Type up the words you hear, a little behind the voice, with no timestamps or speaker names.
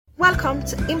Welcome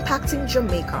to Impacting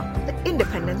Jamaica, the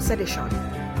Independence Edition,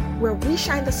 where we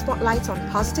shine the spotlight on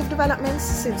positive developments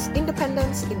since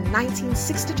independence in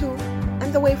 1962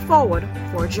 and the way forward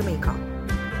for Jamaica.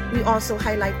 We also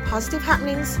highlight positive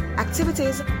happenings,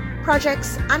 activities,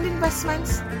 projects, and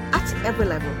investments at every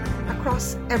level,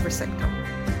 across every sector,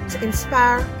 to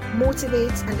inspire,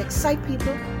 motivate, and excite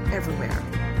people everywhere.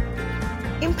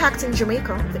 Impacting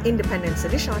Jamaica, the Independence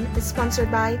Edition, is sponsored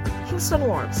by Kingston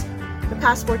Wharves, the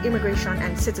Passport Immigration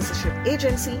and Citizenship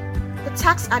Agency, the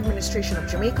Tax Administration of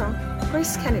Jamaica,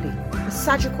 Grace Kennedy, the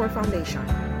Sagicor Foundation,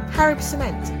 Carib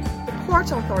Cement, the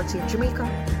Port Authority of Jamaica,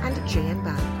 and JN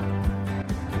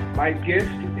Bank. My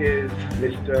guest is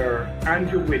Mr.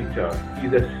 Andrew Winter.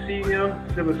 He's a senior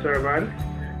civil servant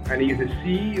and he's the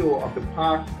CEO of the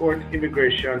Passport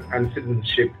Immigration and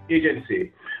Citizenship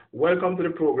Agency. Welcome to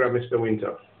the program, Mr.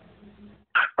 Winter.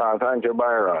 Thank you,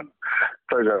 Byron.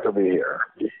 Pleasure to be here.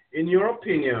 In your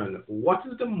opinion, what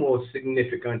is the most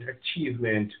significant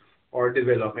achievement or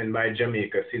development by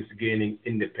Jamaica since gaining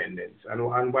independence?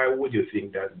 And why would you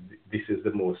think that this is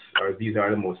the most, or these are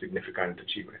the most significant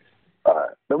achievements?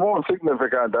 The most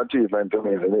significant achievement to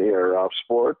me is in the area of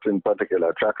sport, in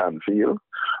particular track and field,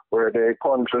 where the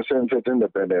country since its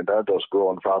independence has just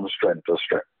grown from strength to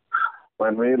strength.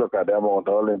 When we look at the amount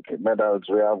of Olympic medals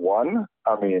we have won,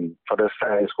 for the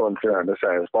size country and the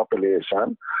size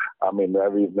population,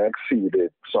 we've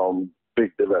exceeded some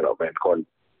big developed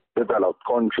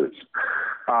countries.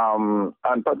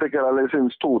 And particularly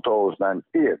since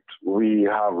 2008, we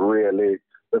have really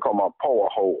become a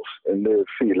powerhouse in the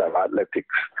field of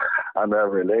athletics. And we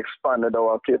have really expanded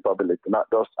our capability, not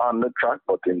just on the track,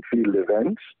 but in field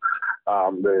events,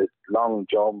 the long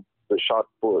jump, the shot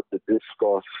put, the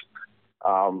discus,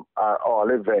 are all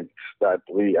events that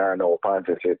we are now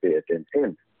participating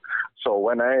in. So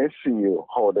when I see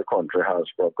how the country has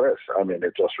progressed,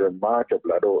 it's just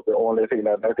remarkable. The only thing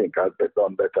that I think has been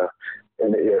done better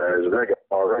in the area is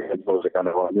reggae music and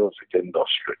our music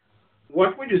industry.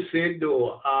 What would you say,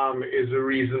 though, is the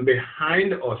reason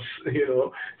behind us,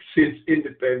 since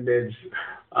independence,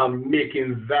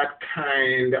 making that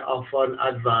kind of an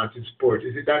advance in sport?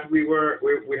 Is it that we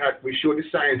showed the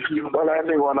science? Well, I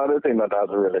think one of the things that has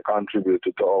really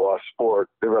contributed to our sport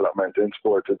development in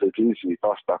sport is the GC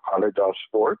Costa College of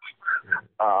Sports.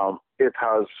 It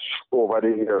has, over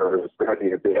the years,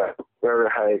 they have very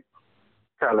high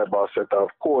caliber set of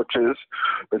coaches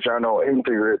which are now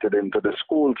integrated into the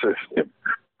school system.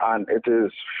 And it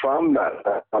is from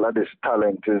that all of this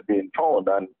talent is being found.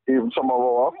 And even some of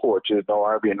our coaches now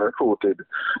are being recruited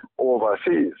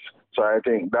overseas. So I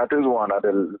think that is one of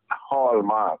the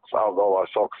hallmarks of our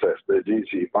success, the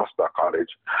GC Master College.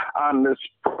 And these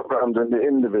programs in the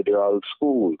individual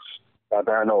schools that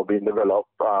are now being developed,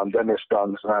 Dennis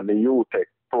Johnson and the UTech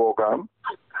program,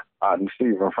 and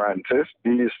Stephen Francis,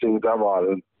 these things have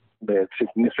all made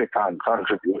significant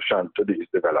contribution to these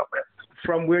developments.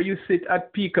 From where you sit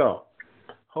at PICA,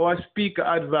 how has PICA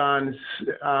advanced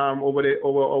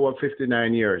over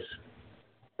 59 years?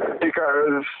 PICA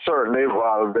has certainly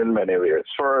evolved in many ways.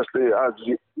 Firstly, as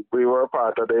we were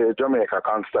part of the Jamaica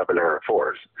Constabulary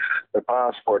Force, the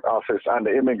Passport Office and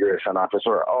the Immigration Office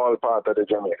were all part of the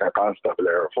Jamaica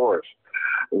Constabulary Force.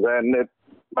 Then it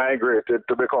migrated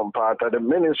to become part of the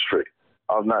Ministry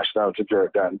of National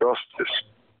Security and Justice,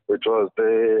 which was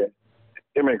the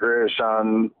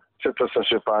Immigration,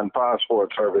 Citizenship and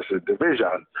Passport Services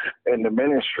Division in the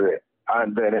ministry,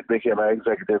 and then it became an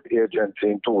executive agency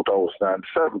in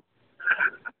 2007.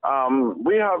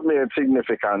 We have made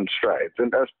significant strides,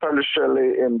 and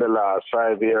especially in the last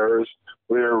 5 years,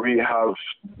 where we have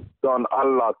done a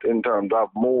lot in terms of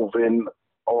moving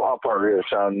our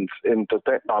operations into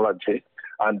technology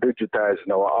and digitizing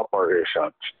our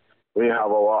operations. We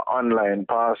have our online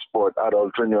passport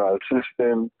adult renewal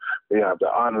system. We have the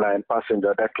online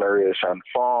passenger declaration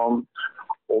form.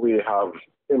 We have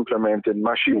implemented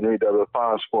machine-readable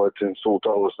passports in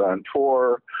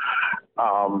 2004.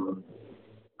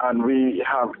 And we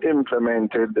have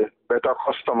implemented better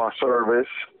customer service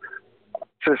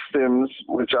systems,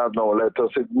 which have now led to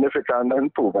significant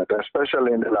improvement,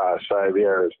 especially in the last 5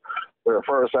 years. Where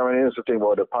first time we used to think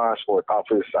about the passport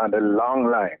office and the long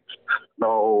lines.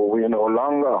 Now we no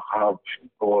longer have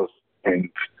those things.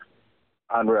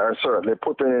 And we are certainly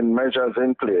putting in measures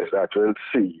in place that will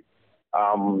see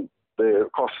the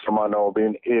customer now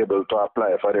being able to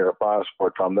apply for their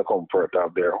passport from the comfort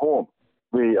of their home.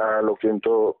 We are looking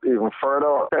to even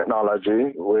further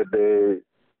technology with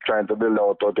trying to build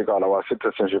out what we call our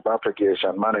citizenship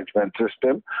application management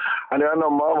system. And there are a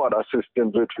number of other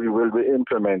systems which we will be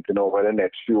implementing over the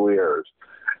next few years.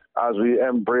 as we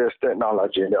embrace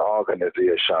technology in the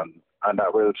organization, and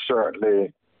that will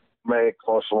certainly make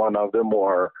us one of the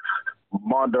more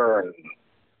modern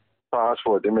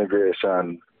passport,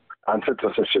 immigration, and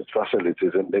citizenship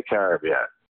facilities in the Caribbean.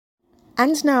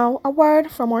 And now, a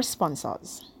word from our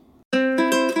sponsors.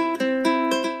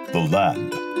 The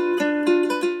land,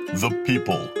 the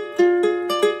people,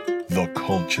 the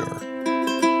culture.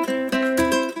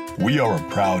 We are a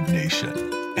proud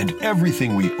nation, and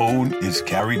everything we own is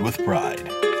carried with pride.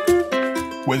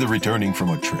 Whether returning from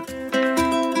a trip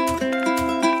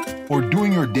or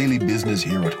doing your daily business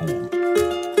here at home,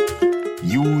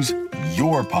 use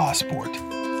your passport.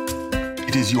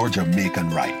 It is your Jamaican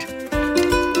right.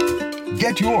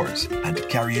 Get yours and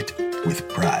carry it with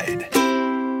pride.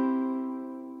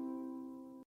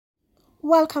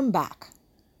 Welcome back.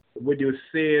 Would you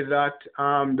say that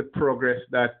the progress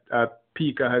that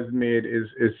PICA has made is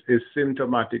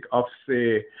symptomatic of,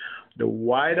 say, the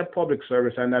wider public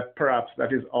service, and that perhaps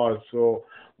that is also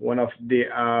one of the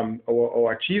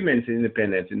our achievements in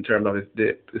independence in terms of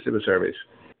the civil service?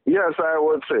 Yes, I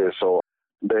would say so.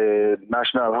 The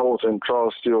National Housing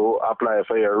Trust, you apply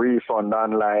for your refund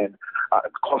online.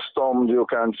 Customs, you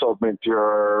can submit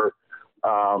your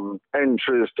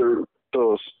entries to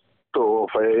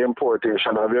for your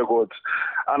importation of your goods.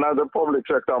 And as the public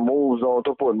sector moves on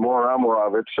to put more and more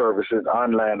of its services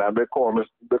online and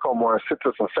become more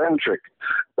citizen-centric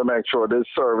to make sure these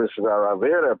services are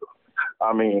available,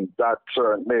 I mean, that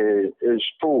certainly is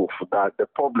proof that the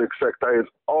public sector is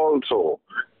also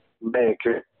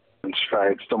making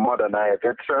strides to modernize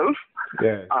itself.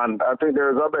 Yeah. And I think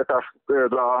there's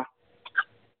a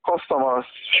customer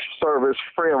service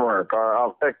framework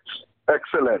or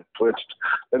excellent, which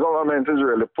the government is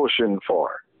really pushing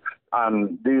for.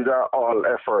 And these are all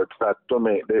efforts that to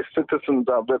make the citizens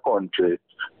of the country,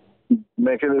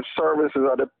 making the services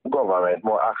of the government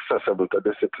more accessible to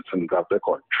the citizens of the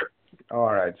country.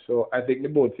 All right. So I think the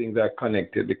both things are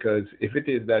connected, because if it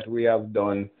is that we have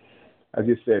done, as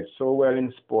you said, so well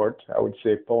in sport, I would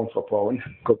say pound for pound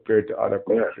compared to other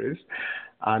countries. Yeah.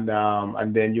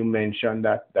 And then you mentioned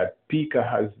that PICA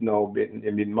has now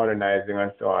been modernizing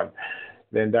and so on.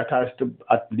 Then that has to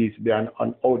at least be an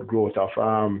outgrowth of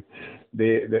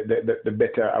the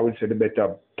better, I would say, the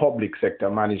better public sector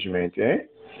management. Eh?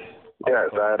 Yes,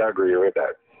 I'd agree with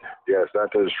that. Yes, that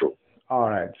is true. All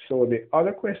right. So the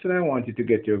other question I wanted to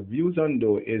get your views on,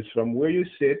 though, is from where you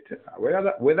sit,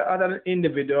 whether as an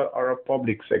individual or a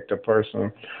public sector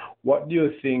person, what do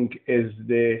you think is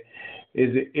the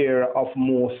area of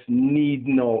most need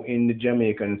now in the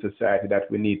Jamaican society that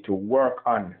we need to work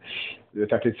on?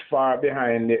 That is far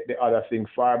behind the other things,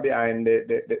 far behind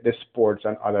the sports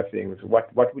and other things.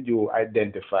 What would you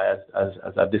identify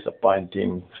as a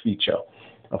disappointing feature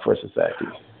of our society?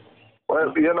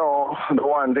 Well, you know, the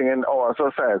one thing in our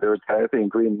society which I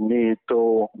think we need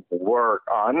to work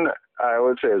on, I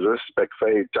would say, is respect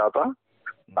for each other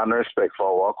and respect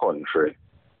for our country.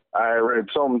 I read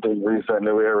something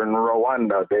recently where in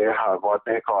Rwanda they have what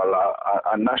they call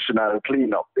a national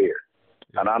cleanup day.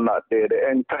 And on that day, the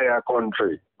entire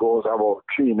country goes about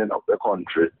cleaning up the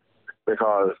country,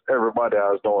 because everybody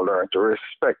has now learned to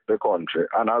respect the country.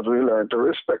 And as we learn to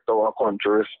respect our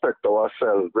country, respect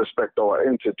ourselves, respect our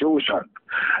institution,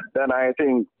 then I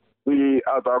think we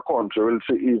as a country will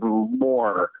see even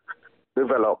more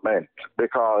development,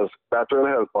 because that will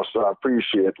help us to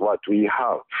appreciate what we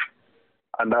have.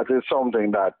 And that is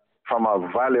something that, from a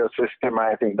value system,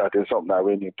 I think that is something that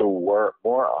we need to work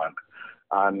more on.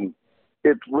 And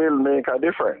it will make a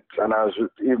difference. And as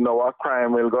even our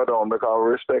crime will go down because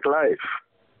we respect life,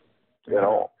 you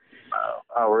know,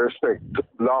 I respect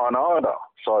law and order.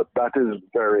 So that is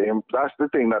that's the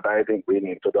thing that I think we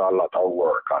need to do a lot of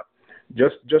work on.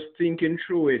 Just thinking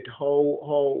through it,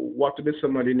 what would be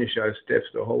some of the initial steps?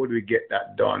 So how would we get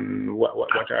that done? What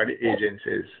are the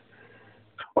agencies?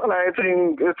 Well, I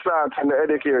think it starts in the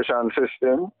education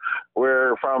system,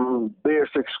 where from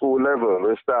basic school level,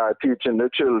 we start teaching the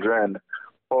children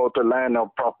how to line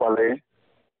up properly,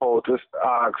 how to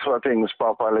ask for things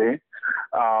properly.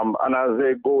 And as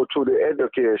they go through the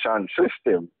education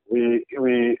system, we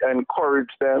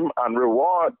encourage them and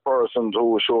reward persons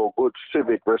who show good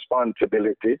civic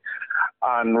responsibility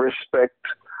and respect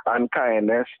and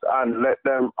kindness, and let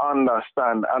them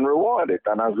understand and reward it.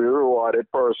 And as we reward it,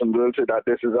 persons will say that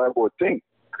this is a good thing,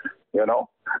 you know.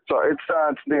 So it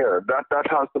starts there. That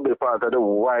has to be part of the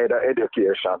wider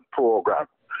education program.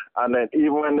 And then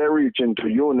even when they reach into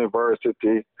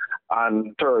university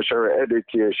and tertiary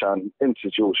education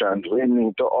institutions, we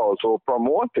need to also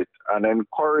promote it and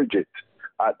encourage it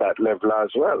at that level as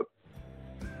well.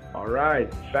 All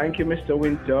right. Thank you, Mr.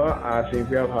 Winter. I think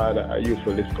we have had a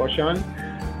useful discussion,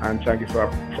 and thank you for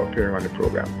appearing on the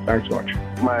program. Thanks so much.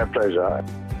 My pleasure.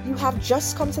 You have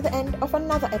just come to the end of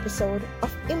another episode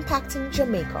of Impacting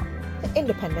Jamaica, the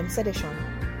Independence Edition.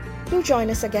 Do join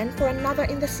us again for another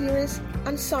in the series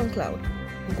on SoundCloud,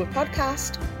 Google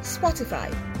Podcast,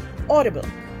 Spotify, Audible,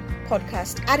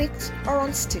 Podcast Addict, or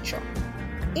on Stitcher.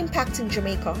 Impacting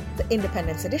Jamaica, the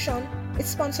Independence Edition, is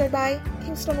sponsored by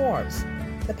Kingston Wharves,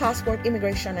 the Passport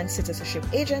Immigration and Citizenship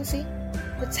Agency,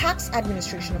 the Tax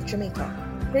Administration of Jamaica,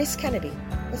 Grace Kennedy,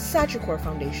 the Sagicor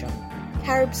Foundation,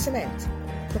 Carib Cement,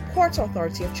 the Port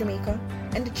Authority of Jamaica,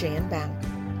 and the JN Bank.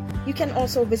 You can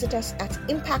also visit us at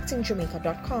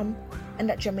impactingjamaica.com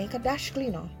and at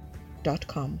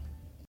jamaica-gleaner.com.